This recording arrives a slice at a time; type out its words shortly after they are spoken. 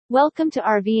Welcome to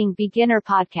RVing Beginner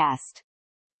Podcast.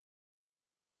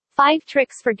 5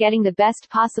 tricks for getting the best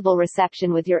possible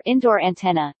reception with your indoor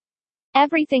antenna.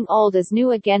 Everything old is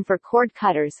new again for cord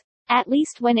cutters, at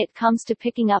least when it comes to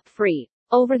picking up free,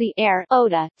 over-the-air,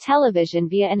 OTA, television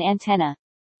via an antenna.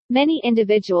 Many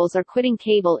individuals are quitting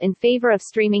cable in favor of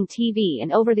streaming TV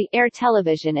and over-the-air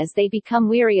television as they become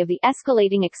weary of the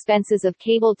escalating expenses of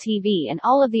cable TV and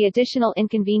all of the additional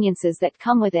inconveniences that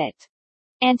come with it.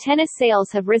 Antenna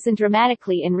sales have risen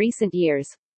dramatically in recent years,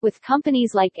 with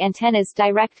companies like Antennas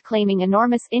Direct claiming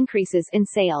enormous increases in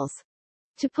sales.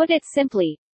 To put it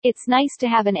simply, it's nice to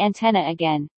have an antenna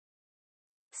again.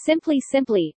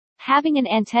 Simply, having an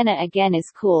antenna again is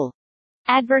cool.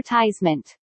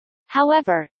 Advertisement.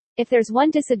 However, if there's one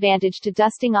disadvantage to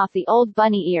dusting off the old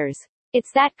bunny ears,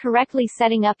 it's that correctly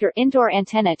setting up your indoor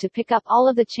antenna to pick up all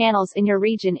of the channels in your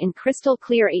region in crystal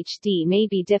clear HD may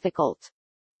be difficult.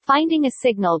 Finding a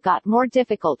signal got more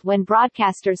difficult when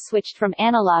broadcasters switched from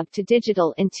analog to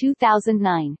digital in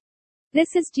 2009.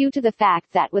 This is due to the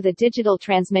fact that with a digital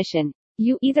transmission,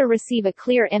 you either receive a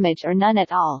clear image or none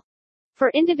at all.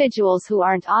 For individuals who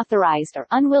aren't authorized or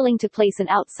unwilling to place an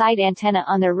outside antenna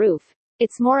on their roof,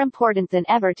 it's more important than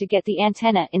ever to get the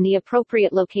antenna in the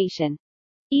appropriate location.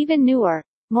 Even newer,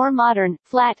 more modern,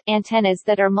 flat antennas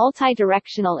that are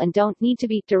multi-directional and don't need to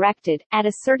be directed at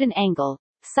a certain angle,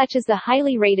 such as the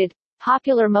highly rated,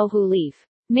 popular Mohu Leaf,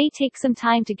 may take some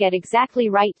time to get exactly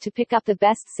right to pick up the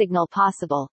best signal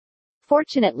possible.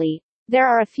 Fortunately, there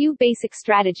are a few basic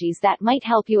strategies that might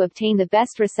help you obtain the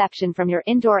best reception from your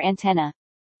indoor antenna.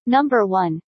 Number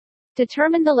 1.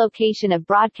 Determine the location of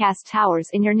broadcast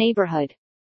towers in your neighborhood.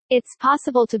 It's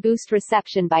possible to boost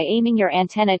reception by aiming your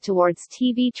antenna towards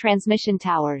TV transmission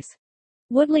towers.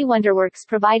 Woodley Wonderworks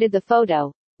provided the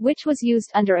photo, which was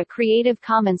used under a Creative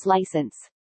Commons license.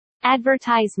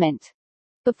 Advertisement.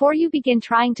 Before you begin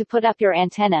trying to put up your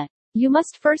antenna, you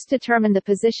must first determine the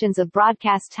positions of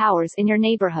broadcast towers in your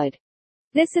neighborhood.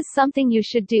 This is something you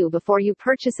should do before you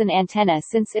purchase an antenna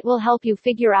since it will help you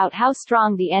figure out how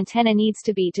strong the antenna needs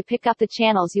to be to pick up the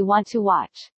channels you want to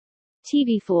watch.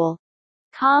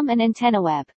 TVFool.com and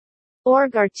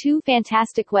AntennaWeb.org are 2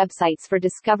 fantastic websites for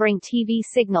discovering TV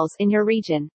signals in your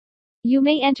region. You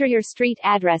may enter your street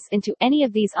address into any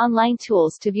of these online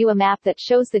tools to view a map that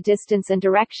shows the distance and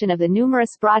direction of the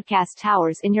numerous broadcast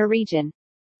towers in your region.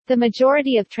 The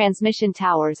majority of transmission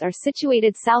towers are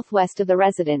situated southwest of the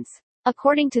residence,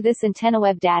 according to this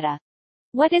AntennaWeb data.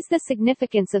 What is the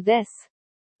significance of this?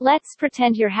 Let's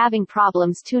pretend you're having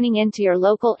problems tuning into your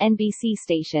local NBC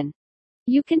station.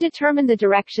 You can determine the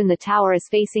direction the tower is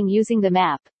facing using the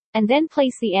map, and then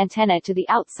place the antenna to the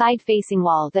outside-facing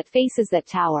wall that faces that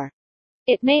tower.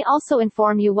 It may also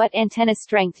inform you what antenna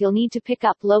strength you'll need to pick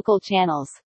up local channels.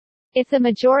 If the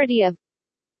majority of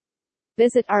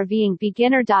Visit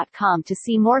RVingBeginner.com to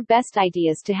see more best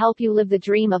ideas to help you live the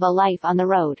dream of a life on the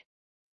road.